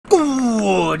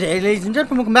Good day, ladies and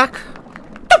gentlemen, welcome back.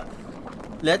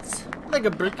 Let's Lego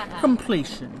brick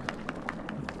completion.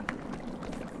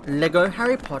 Lego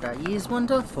Harry Potter, Years 1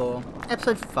 to 4,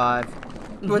 Episode 5.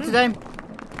 For today,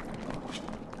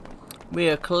 we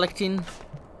are collecting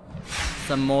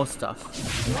some more stuff.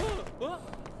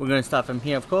 We're going to start from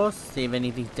here, of course, see if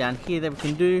anything's down here that we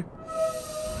can do.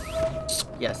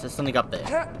 Yes, there's something up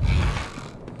there.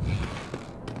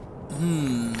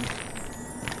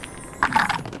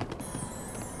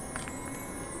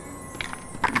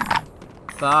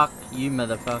 Fuck you,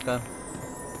 motherfucker.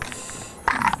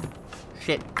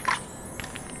 Shit.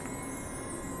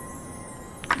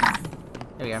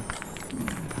 There we go.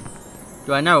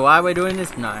 Do I know why we're doing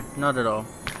this? No, not at all.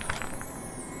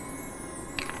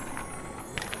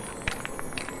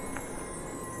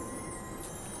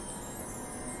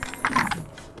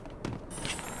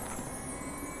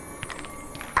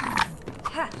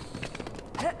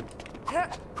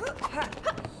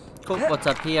 Cool, what's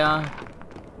up here?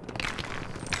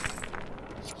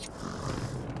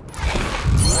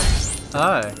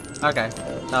 Oh, okay.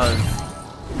 That was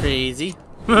pretty easy.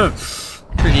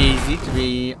 Pretty easy, to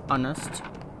be honest.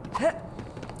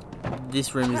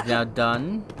 This room is now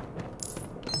done.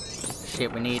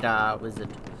 Shit, we need a wizard.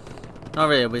 Not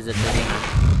really a wizard,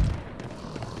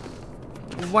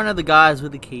 but one of the guys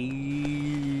with the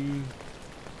key.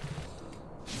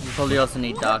 We probably also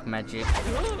need dark magic.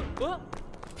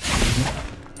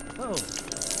 Oh.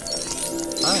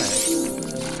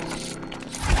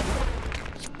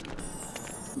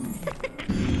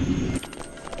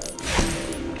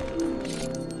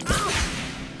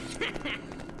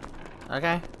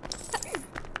 Okay.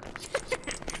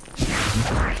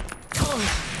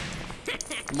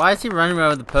 Why is he running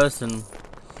over the person?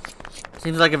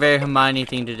 Seems like a very Hermione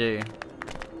thing to do.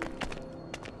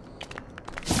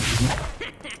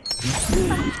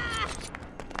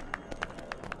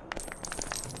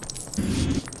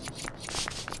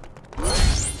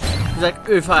 He's like,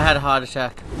 oof, I had a heart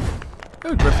attack.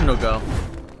 Oh, Gryffindor girl.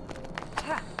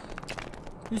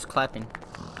 Who's clapping?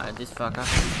 Alright, this fucker.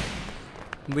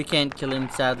 We can't kill him,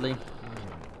 sadly.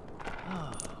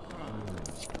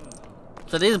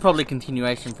 So these are probably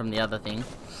continuation from the other thing.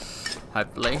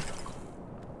 Hopefully.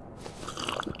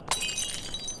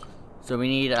 So we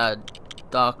need a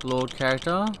Dark Lord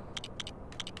character.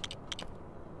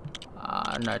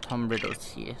 No, Tom Riddle's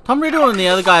here. Tom Riddle and the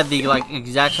other guy have the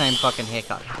exact same fucking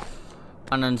haircut.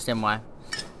 I don't understand why.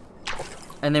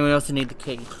 And then we also need the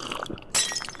key.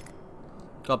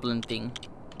 Goblin thing.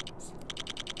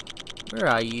 Where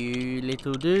are you,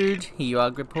 little dude? Here you are,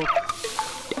 Grip Hook.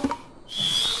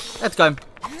 Let's go.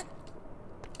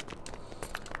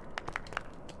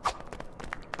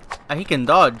 Oh, he can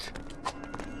dodge.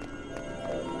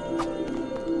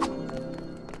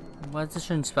 Why is this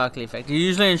showing sparkly effect? It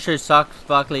usually ensures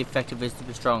sparkly effect if it's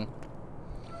super strong.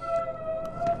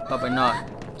 But we're not.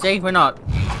 See, we're not.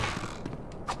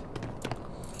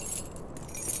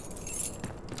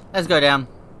 Let's go down.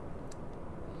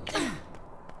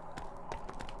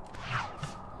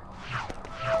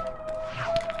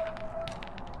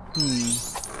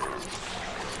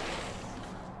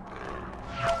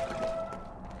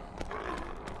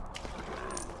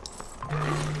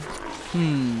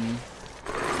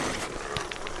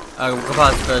 We'll go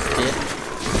past the first bit.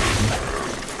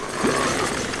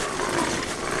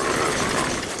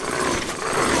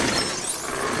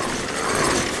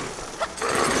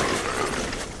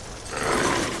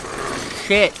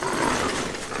 Shit.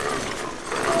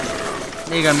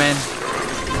 There you go, man.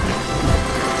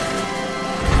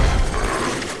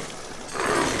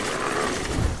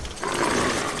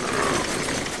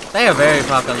 They are very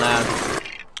fucking loud.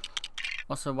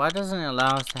 Also, why doesn't it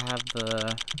allow us to have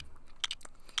the...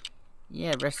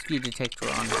 Yeah, rescue detector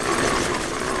on.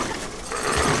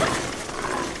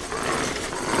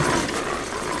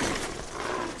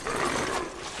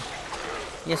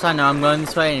 Yes, I know, I'm going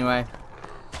this way anyway.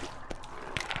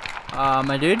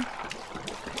 My dude?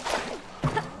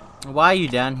 Why are you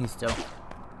down here still?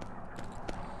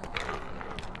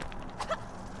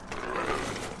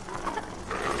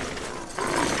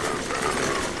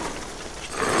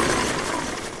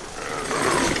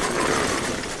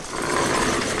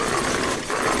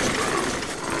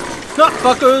 Stop,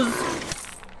 fuckers!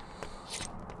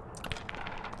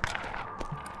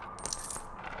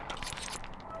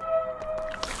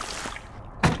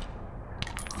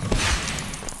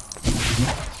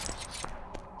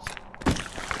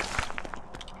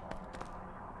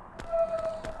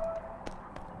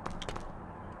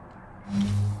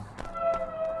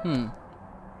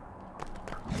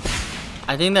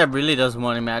 I think that really doesn't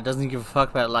want him out. Doesn't give a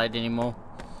fuck about light anymore.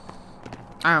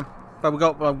 But we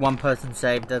got like, one person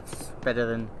saved. That's better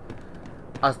than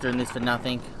us doing this for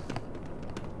nothing.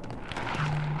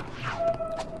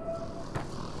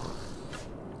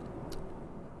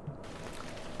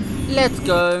 Let's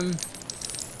go.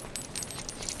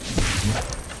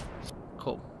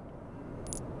 Cool.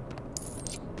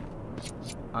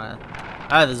 Oh,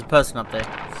 there's a person up there.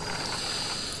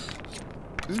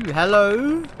 Ooh,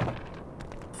 hello.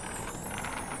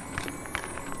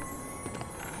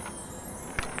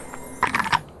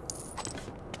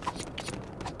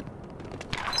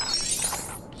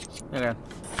 Okay.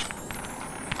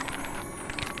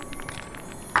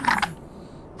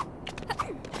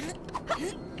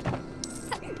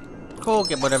 Cool,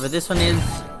 get whatever this one is.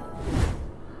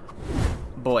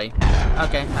 Boy.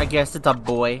 Okay, I guess it's a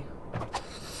boy.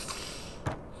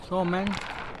 Sure, man.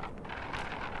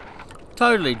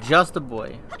 Totally, just a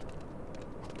boy.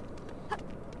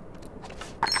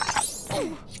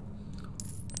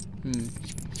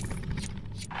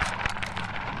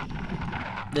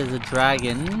 There's a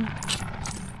dragon.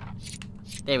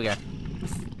 There we go.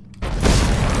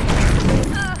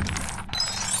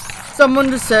 Someone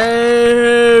to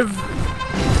save!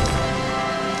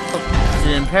 Oh, is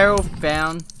it in peril?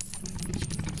 Found.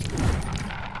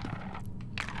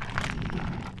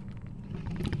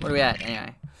 What are we at?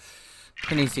 Anyway.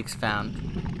 26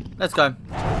 found. Let's go.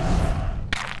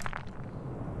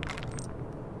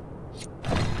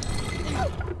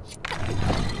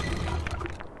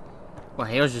 Well,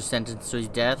 he was just sentenced to his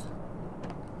death.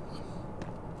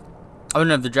 I don't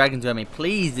know if the dragon's gonna be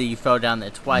pleased that you fell down there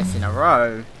twice in a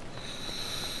row.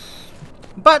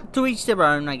 But to each their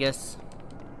own, I guess.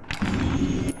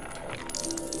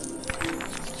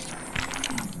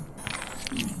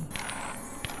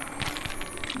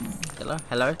 Hello?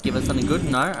 Hello? Give us something good?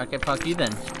 No? Okay, fuck you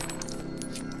then.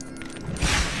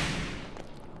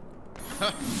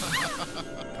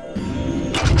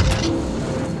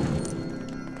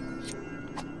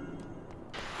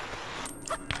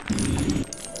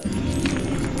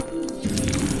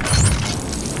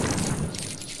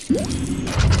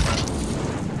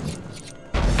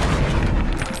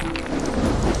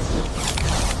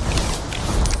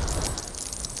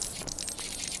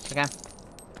 Okay.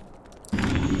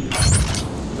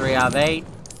 3 out of 8.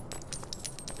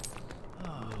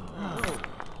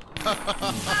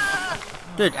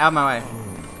 Dude, out of my way.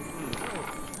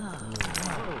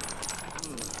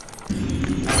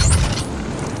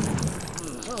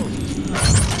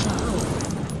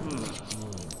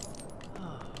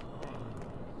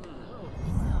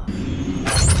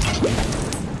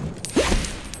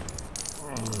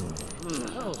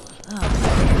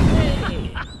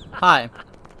 Hi.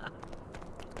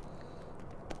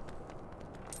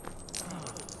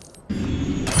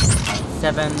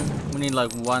 Seven. We need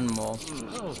like one more.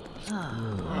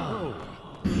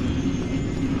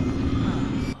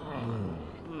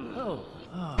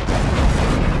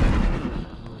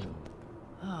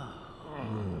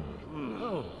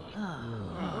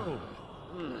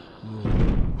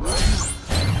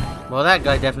 Well, that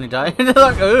guy definitely died.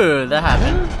 Like, ooh, that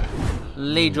happened.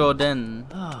 Lee Jordan.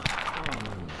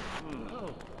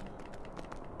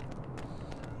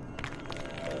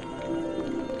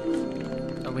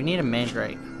 Oh, we need a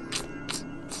mandrake.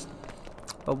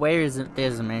 But where is it?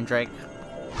 There's a mandrake.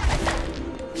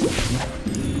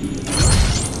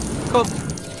 Cool.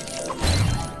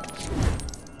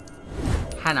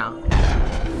 Hannah.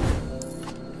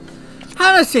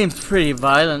 Hannah seems pretty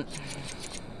violent.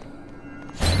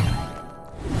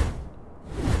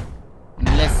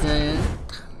 Listen.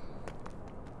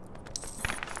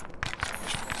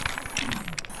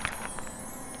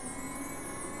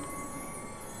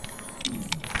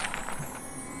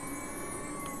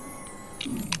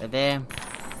 Right there.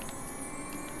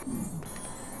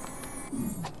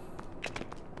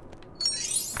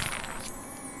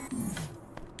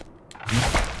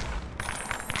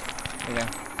 There we go.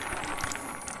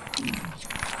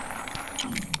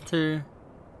 2.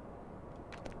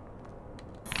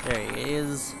 There he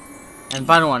is. And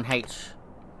final one, H.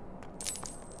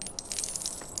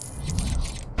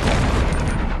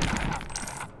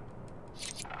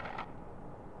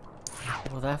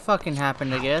 Well, that fucking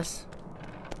happened, I guess.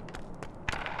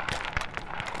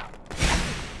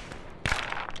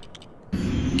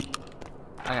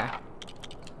 Okay.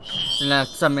 So now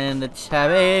summon the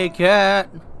tabby cat.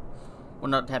 Well,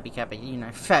 not tabby cat, but you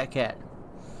know, fat cat.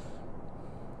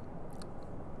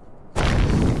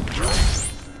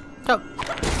 Go.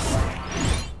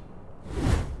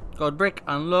 Gold brick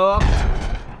unlocked.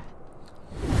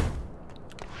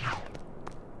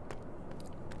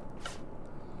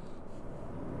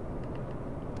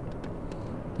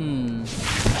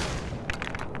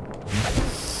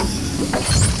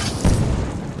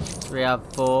 3 out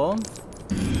of 4.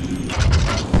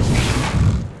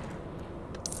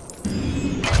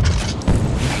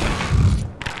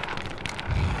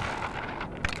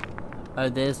 Oh,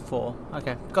 there's 4.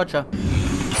 Okay, gotcha.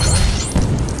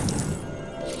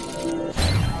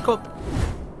 Cool.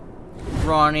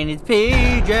 Ron in his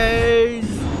PJs.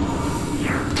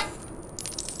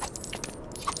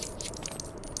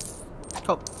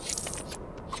 Cool.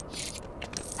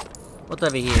 What's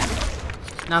over here?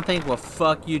 Nothing? Well,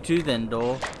 fuck you too then,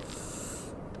 door.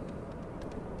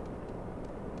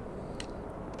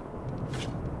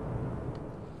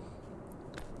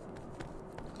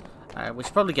 Alright, we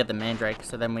should probably get the mandrake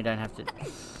so then we don't have to...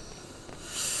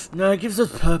 No, it gives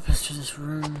us purpose to this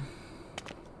room.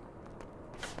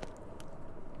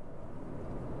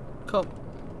 Cool.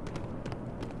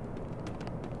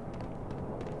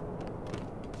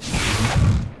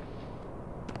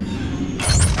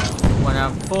 One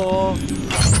out of 4.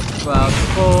 2 out of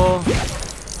 4.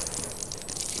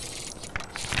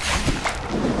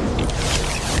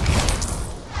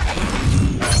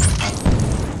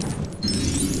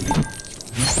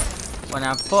 One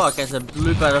out of 4. Okay, so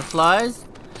blue butterflies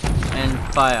and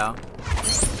fire.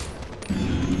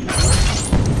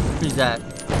 Who's that?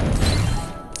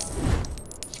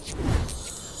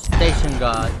 Station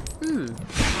guard. Ooh.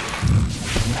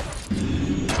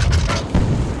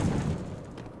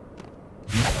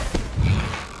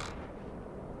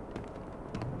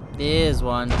 There's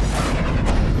one.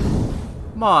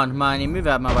 Come on, Hermione, move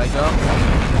out my way, girl.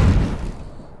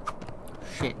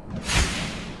 Shit.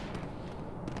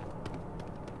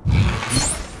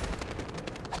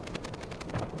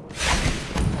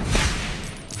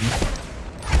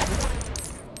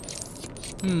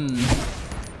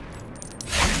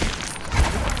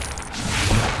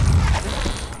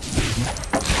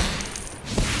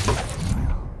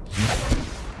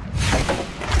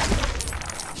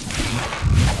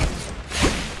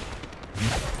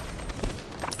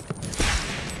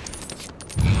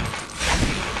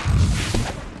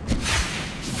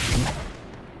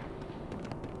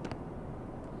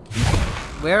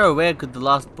 Where or where could the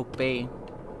last book be?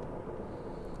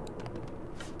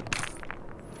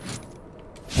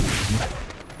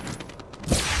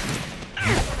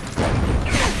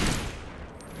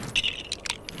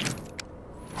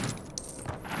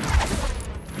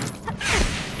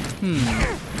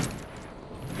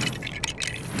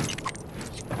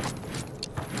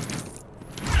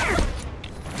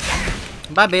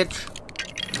 Bye, bitch.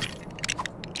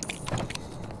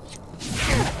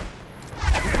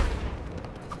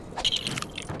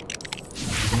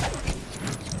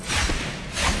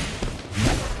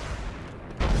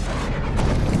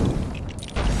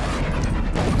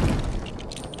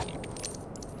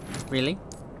 Really?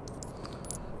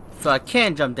 So I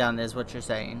can't jump down there is what you're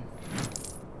saying.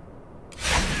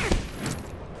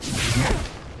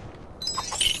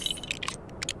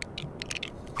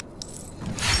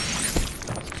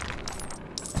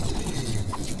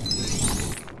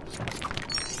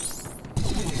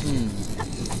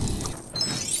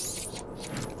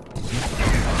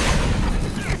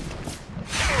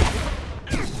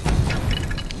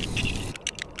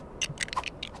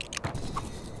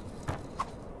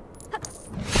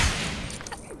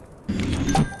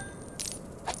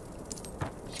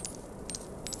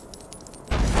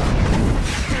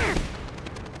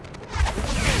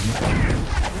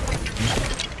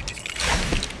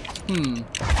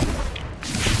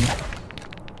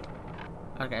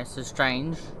 Okay, so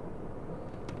strange.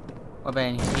 What about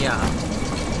in here?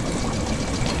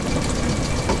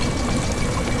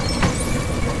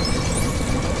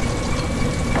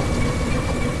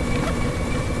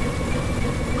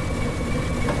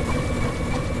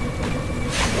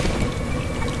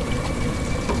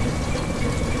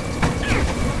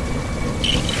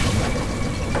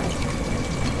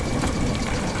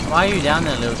 Why are you down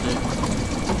there, little dude?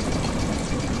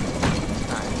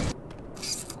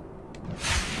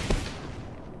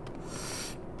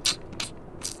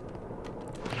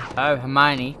 Oh,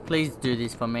 Hermione, please do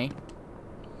this for me.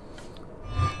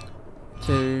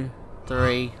 2,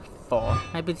 3, 4.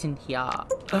 Maybe it's in here.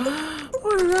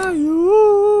 Where are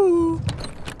you?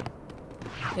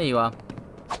 There you are.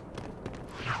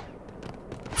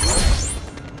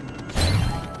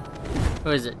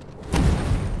 Who is it?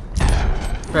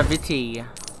 Gravity.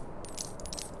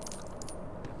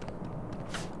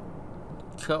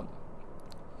 Cool.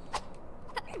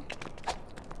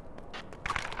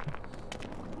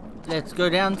 Let's go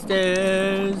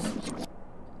downstairs.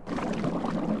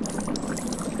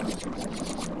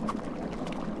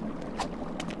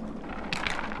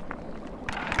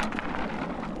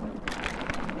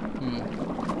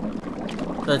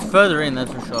 So it's further in,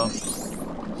 that's for sure.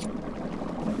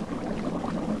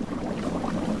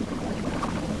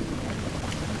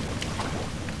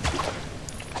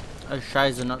 Oh,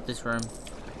 shiza, not this room.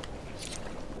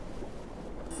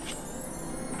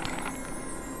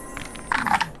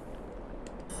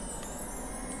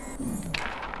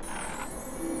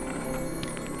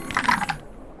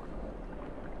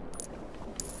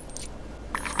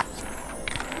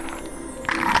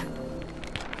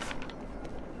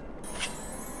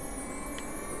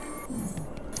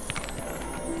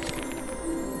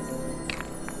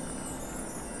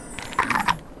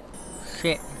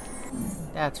 Shit.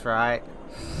 That's right.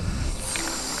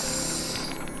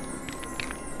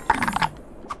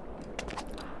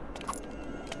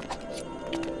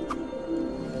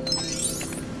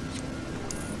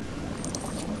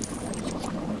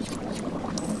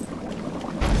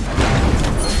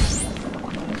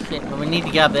 Shit, but we need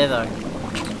to get up there though.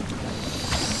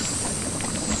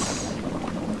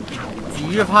 Do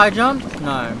you have high jump?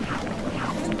 No.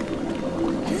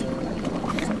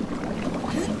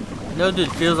 No,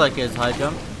 dude, feels like it's high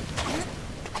jump.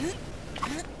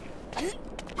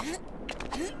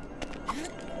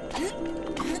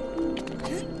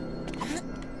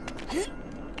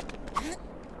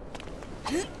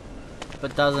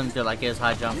 But doesn't feel like it's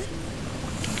high jump.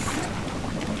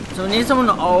 So we need someone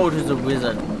old who's a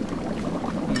wizard.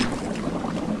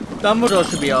 Dumbledore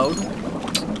should be old.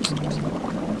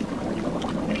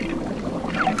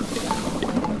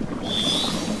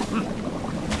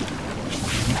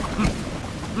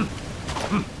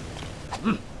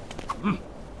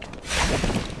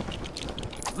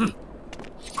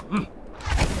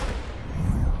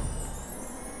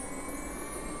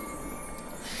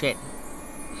 Shit.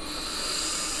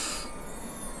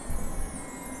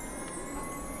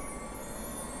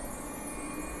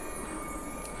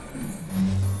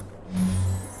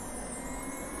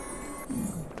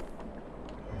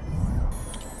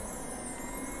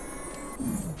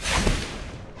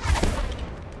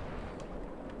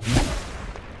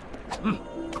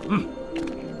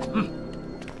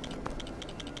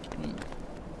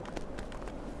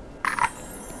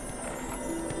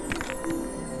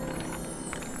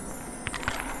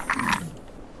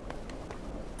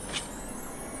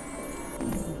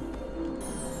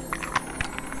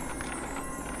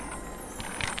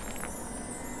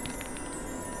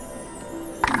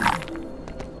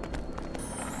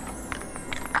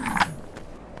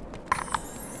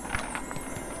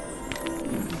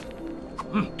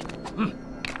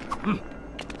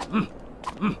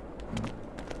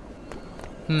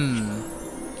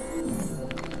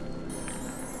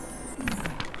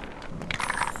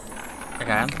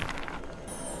 Okay.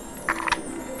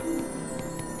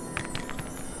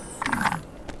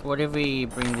 What if we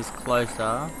bring this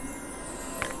closer?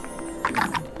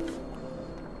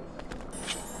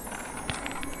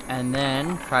 And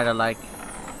then try to like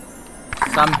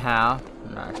somehow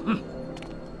no.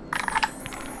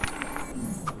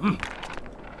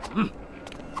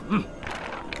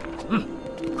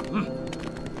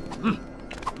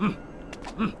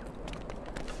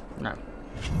 No.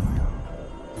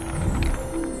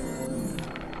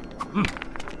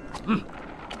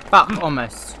 Fuck,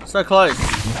 almost. So close.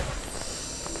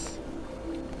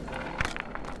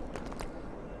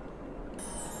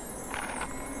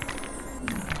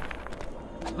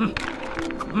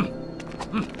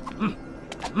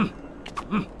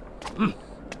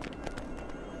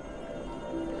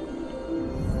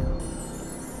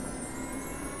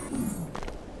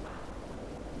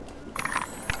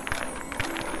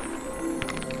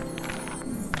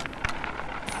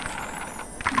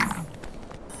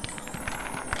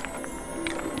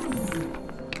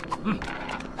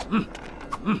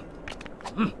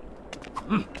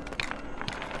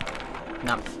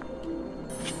 No.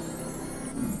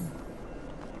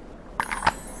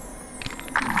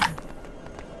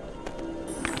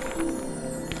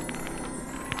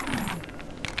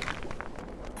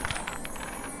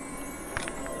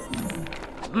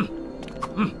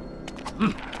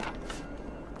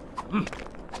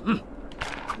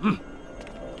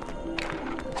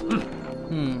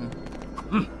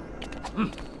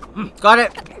 Got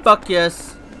it. Fuck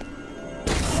yes.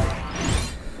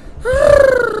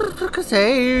 Took us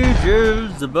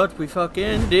ages, but we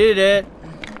fucking did it.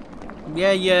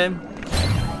 Yeah, yeah.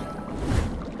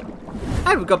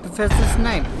 I forgot Professor's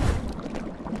name.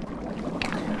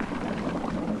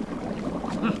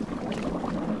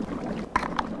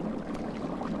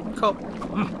 Cool.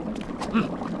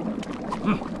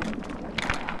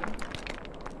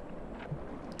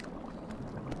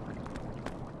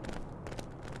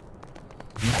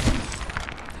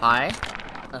 Hi.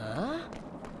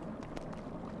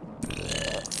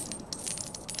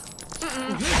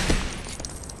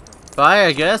 Bye,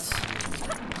 I guess.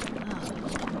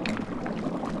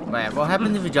 Wait, what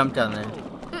happens if we jump down there?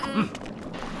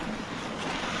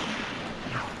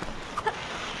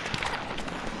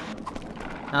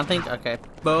 Nothing? Okay.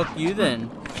 Fuck you then.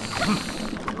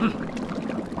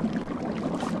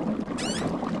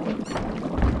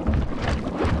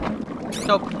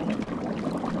 Go.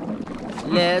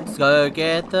 Let's go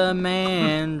get the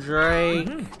mandrake.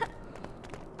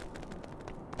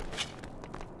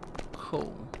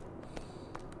 Cool.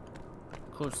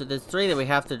 Cool, so there's 3 that we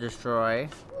have to destroy.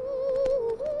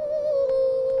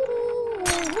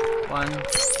 1,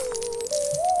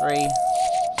 3,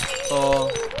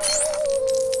 4,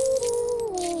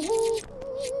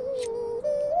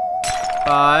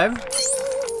 5.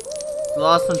 The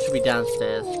last one should be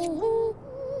downstairs.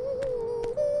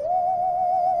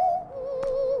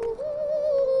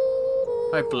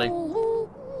 Hopefully.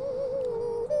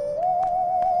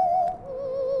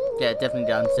 Yeah, definitely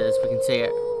downstairs. We can see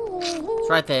it. It's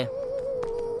right there.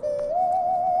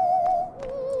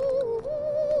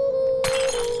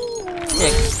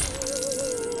 Six.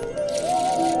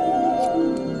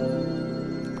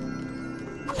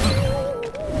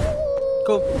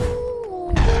 Cool.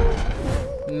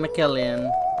 McKillian.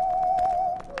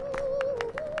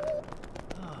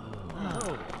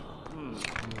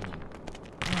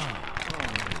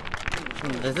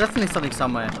 There's definitely something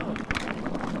somewhere.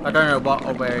 I don't know what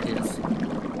or where it is.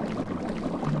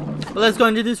 But let's go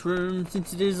into this room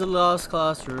since it is the last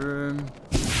classroom.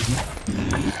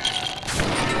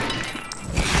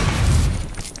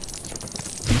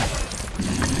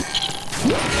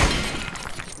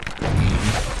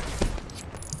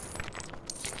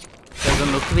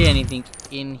 Doesn't look to be anything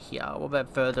in here. What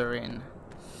about further in?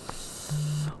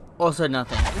 Also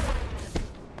nothing.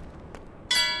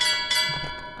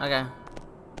 Okay.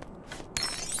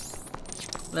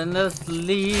 Then let's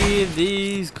leave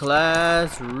these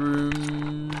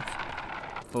classrooms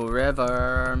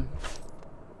forever.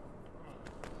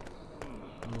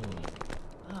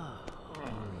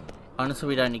 Honestly,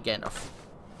 we don't need Gandalf.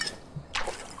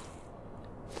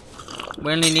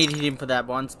 We only need him for that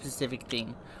one specific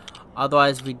thing.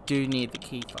 Otherwise, we do need the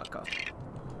key fucker.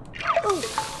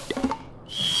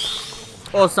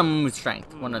 Or someone with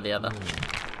strength, one or the other.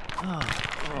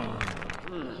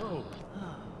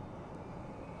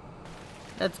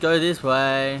 Let's go this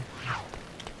way.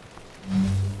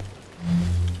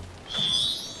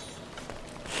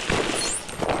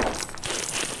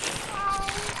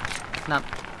 Nope.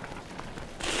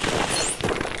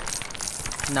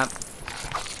 Nope.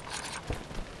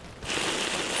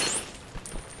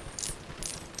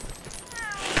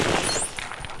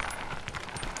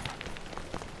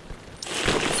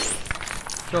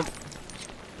 Go.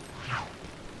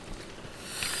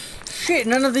 Shit,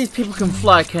 none of these people can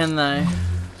fly, can they?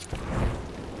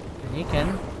 He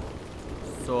can.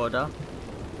 Sorta.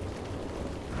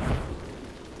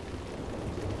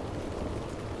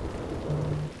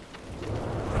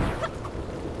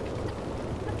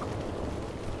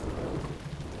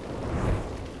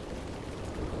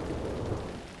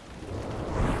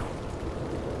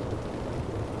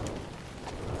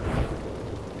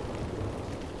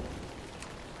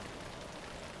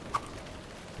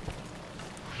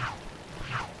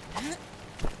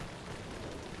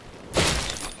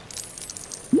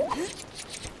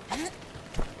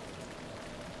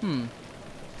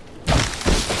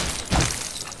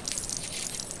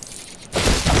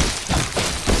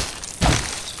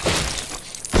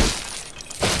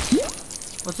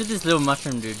 What's with this little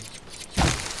mushroom dude?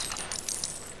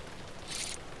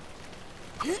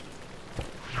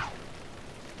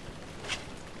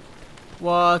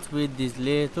 What's with this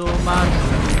little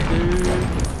mushroom dude?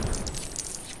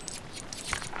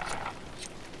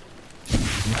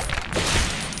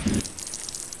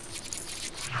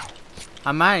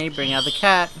 I might bring out the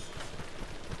cat.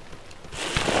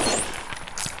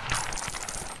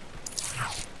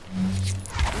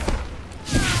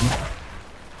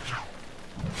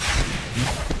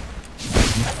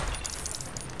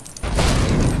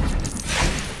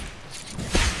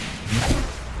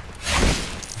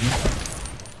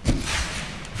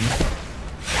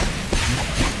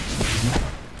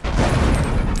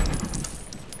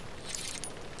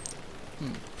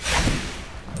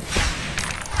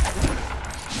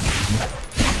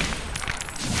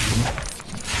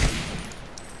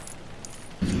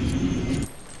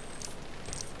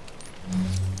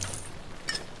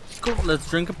 Cool, let's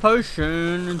drink a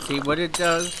potion and see what it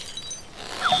does.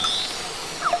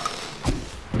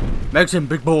 Makes him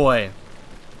big boy.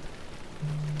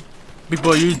 Big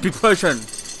boy, use big potion.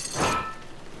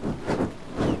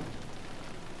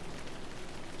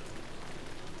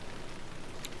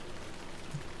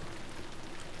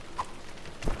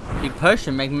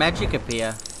 potion, make magic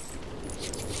appear.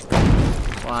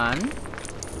 1, 2,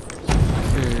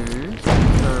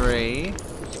 3,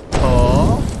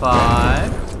 4,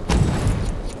 5.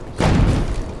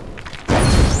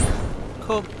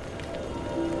 Cool.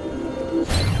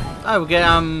 Oh, we get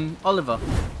Oliver.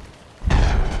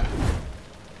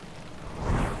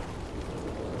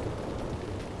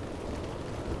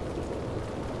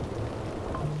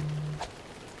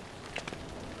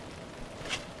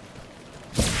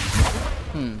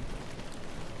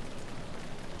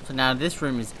 So now this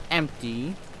room is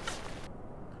empty.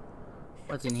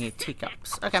 What's in here?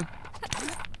 Teacups. Okay.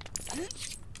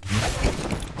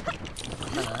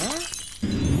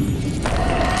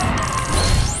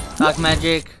 Dark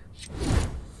magic.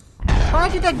 Why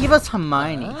did that give us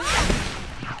Hermione?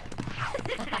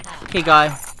 Okay,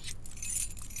 guy.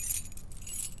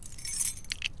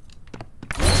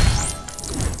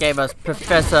 Gave us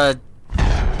Professor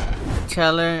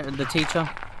Teller, the teacher.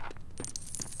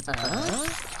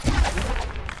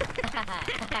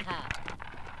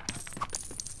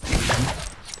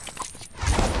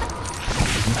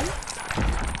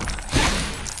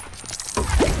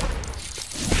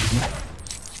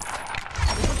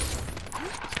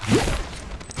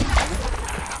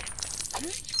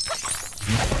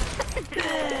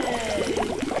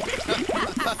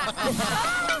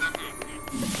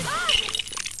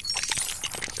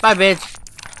 Bye, bitch.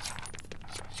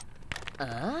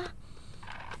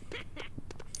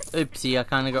 Oopsie, I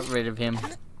kinda got rid of him.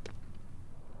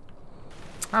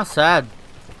 How sad.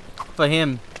 For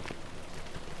him.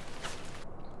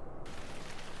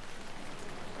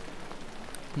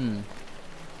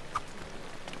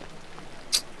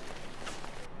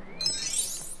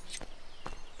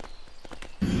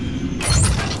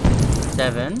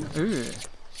 Seven. Ooh.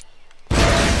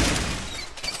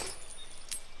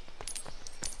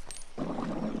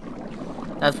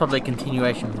 That's probably a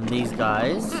continuation from these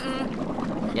guys.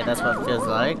 Yeah, that's what it feels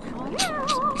like.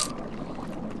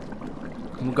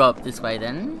 We'll go up this way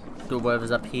then. Do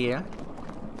whatever's up here.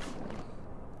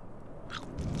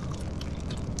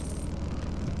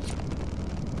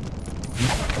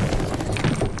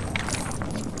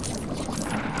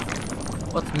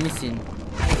 What's missing?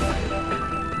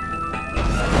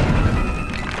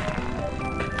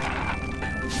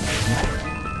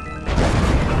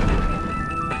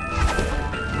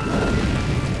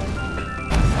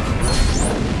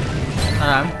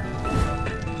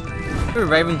 Ooh,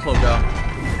 Ravenclaw girl.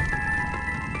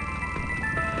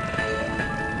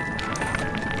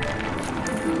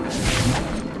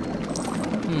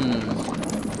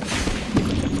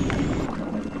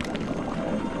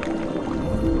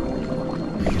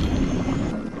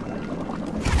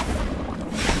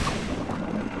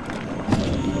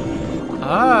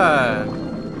 Oh.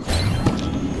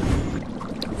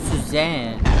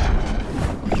 Suzanne.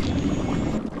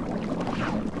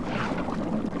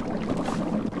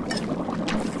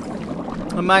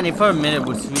 Hermione, for a minute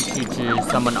we'll switch you to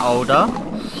someone older.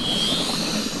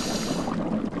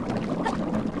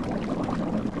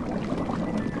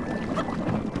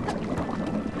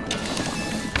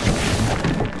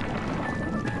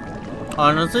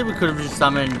 Honestly, we could have just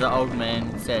summoned the old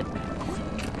man instead.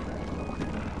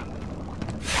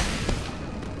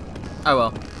 Oh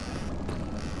well.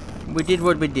 We did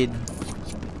what we did.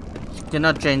 Did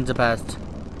not change the past.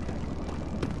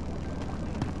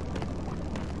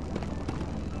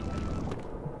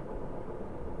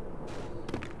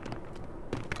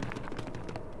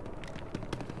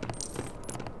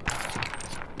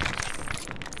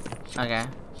 Okay.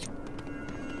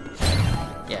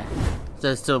 Yeah.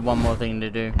 There's still one more thing to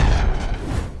do.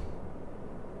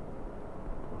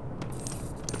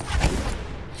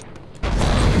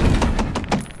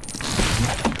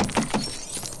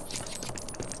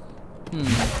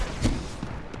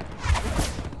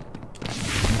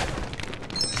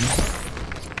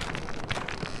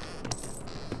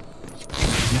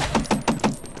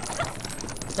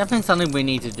 Definitely something we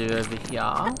need to do over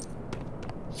here.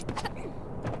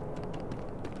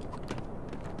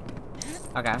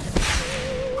 Okay.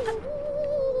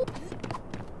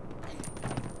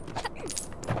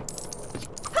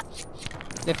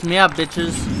 Lift me up,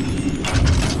 bitches.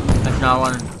 Actually, no, I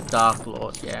want a Dark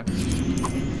Lord, yeah.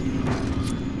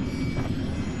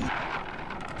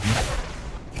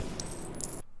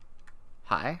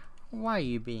 Hi. Why are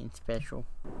you being special?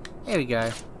 There we go.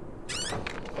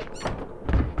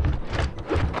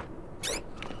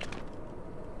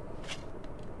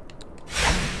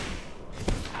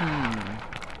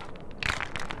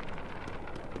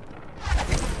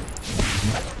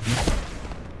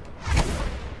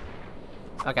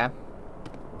 Okay.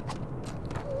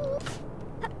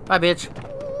 Bye, bitch.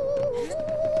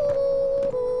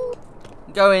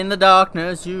 Go in the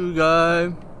darkness, you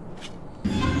go.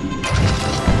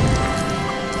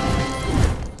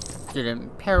 Student in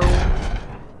peril.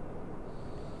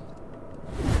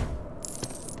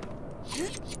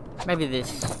 Maybe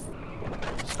this.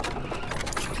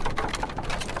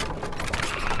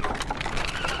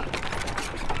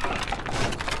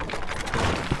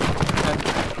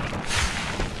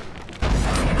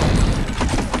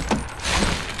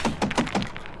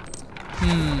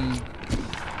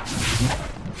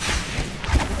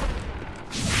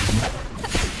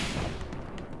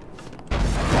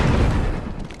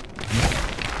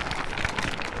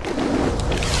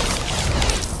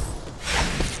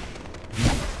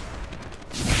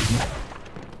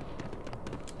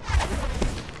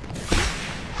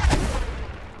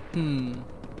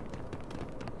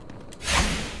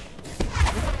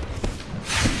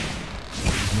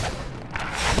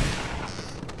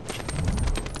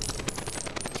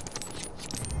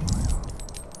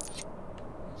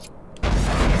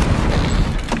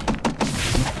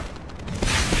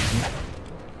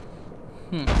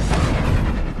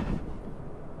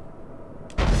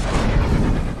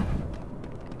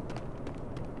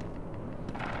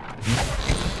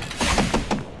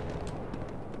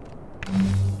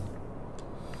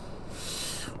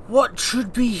 What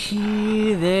should be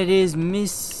here that is I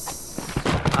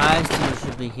see what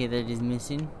should be here that is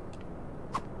missing.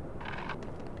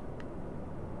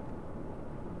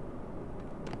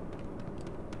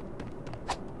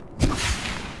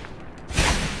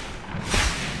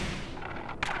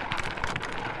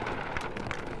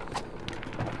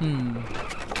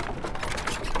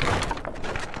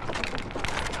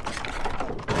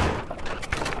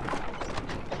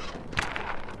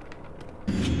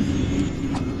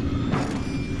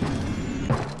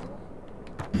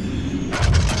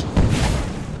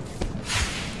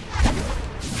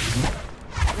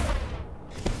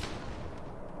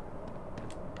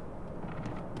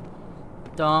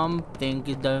 Something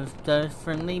is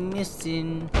definitely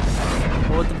missing.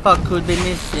 What the fuck could be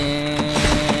missing?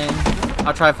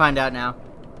 I'll try to find out now.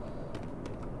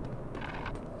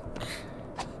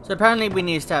 So apparently we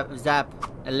need to zap,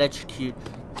 electrocute,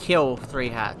 kill 3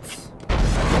 hats.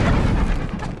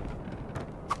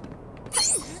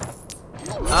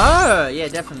 Oh, yeah,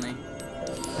 definitely.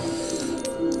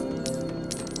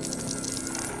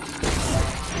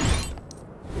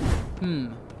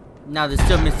 Now there's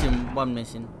still one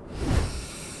missing.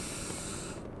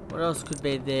 What else could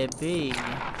there be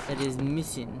that is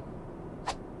missing?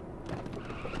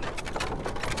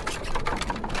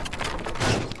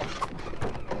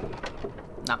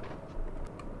 No.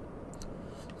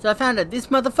 So I found out this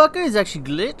motherfucker is actually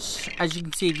glitched. As you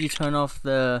can see if you turn off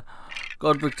the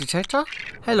gold brick detector.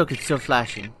 Hey look, it's still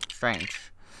flashing.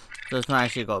 Strange. So it's not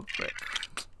actually a gold brick.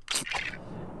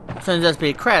 Turns out to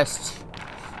be a crest.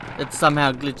 It's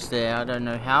somehow glitched there. I don't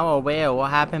know how or where or what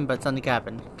happened, but something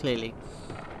happened, clearly.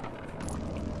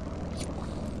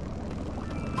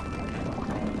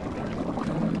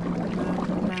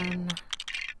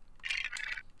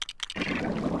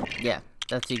 Yeah,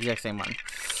 that's the exact same one.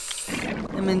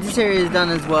 I mean, this area is done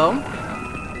as well.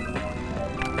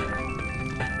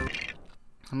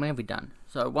 How many have we done?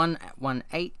 So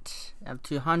 118 out of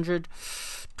 200,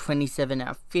 27 out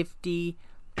of 50.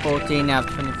 14 out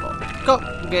of 24. Cool,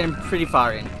 we're getting pretty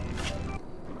far in.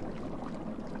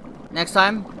 Next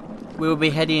time, we will be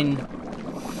heading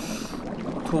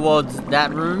towards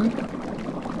that room.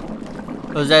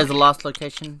 Because there's the last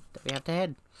location that we have to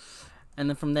head. And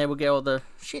then from there we'll get all the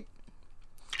shit.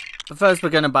 But first we're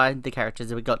gonna buy the characters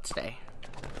that we got today.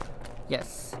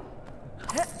 Yes.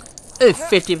 Oh,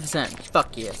 50%.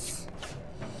 Fuck yes.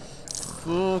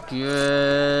 Fuck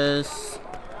yes.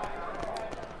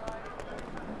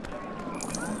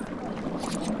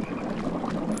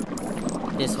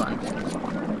 This one.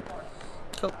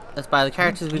 Cool. Let's buy the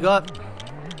characters we got.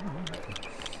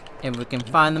 If we can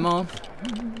find them all.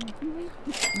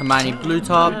 Hermione Blue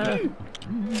Top.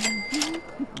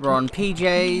 Ron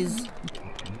PJs.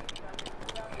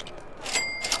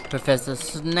 Professor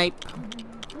Snape.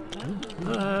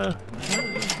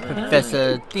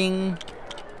 Professor Ding.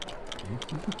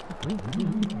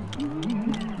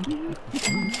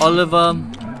 Oliver.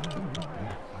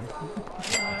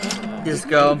 This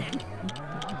girl.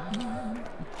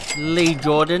 Lee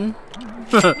Jordan.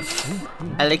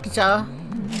 Alexa.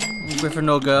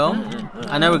 Gryffindor girl.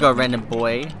 I know we got a random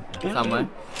boy somewhere.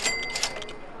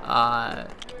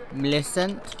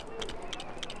 Millicent.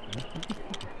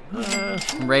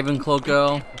 Ravenclaw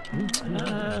girl.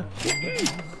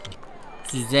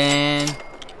 Suzanne.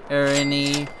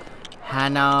 Ernie.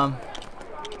 Hannah.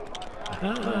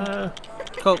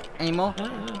 Cool. Any more?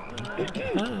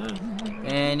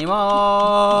 Any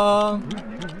more?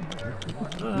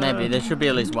 Maybe. There should be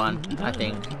at least one, I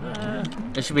think.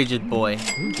 There should be just boy.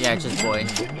 Yeah, just boy.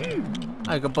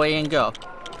 I got boy and girl.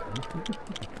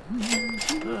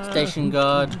 Station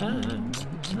guard.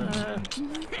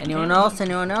 Anyone else?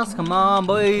 Anyone else? Come on,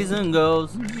 boys and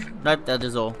girls. Nope, that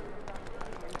is all.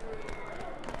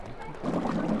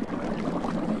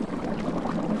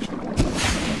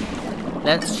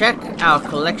 Let's check our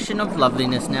collection of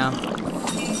loveliness now.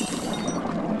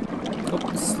 Oh,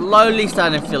 slowly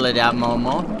starting to fill it out more and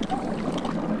more.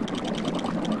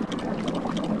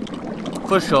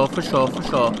 For sure, for sure, for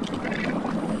sure.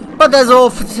 But that's all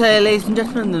for today, ladies and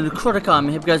gentlemen. The Necrotic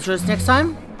Army. Hope you guys join us next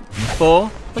time for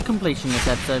the completionist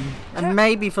episode. And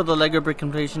maybe for the Lego Brick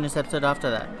completionist episode after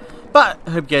that. But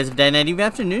I hope you guys have a day, night, evening,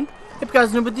 afternoon. Hope you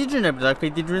guys know what you did. Hope you like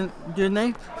what you did during the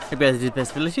day. Hope you guys did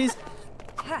best abilities.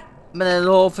 But that's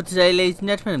all for today, ladies and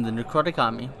gentlemen, the Necrotic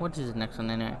Army. What is the next one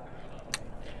anyway?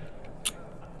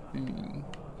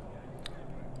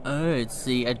 Oh, it's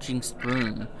the Jinxed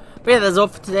Broom. But yeah, that's all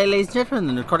for today, ladies and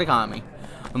gentlemen, the Necrotic Army.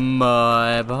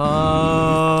 Bye bye.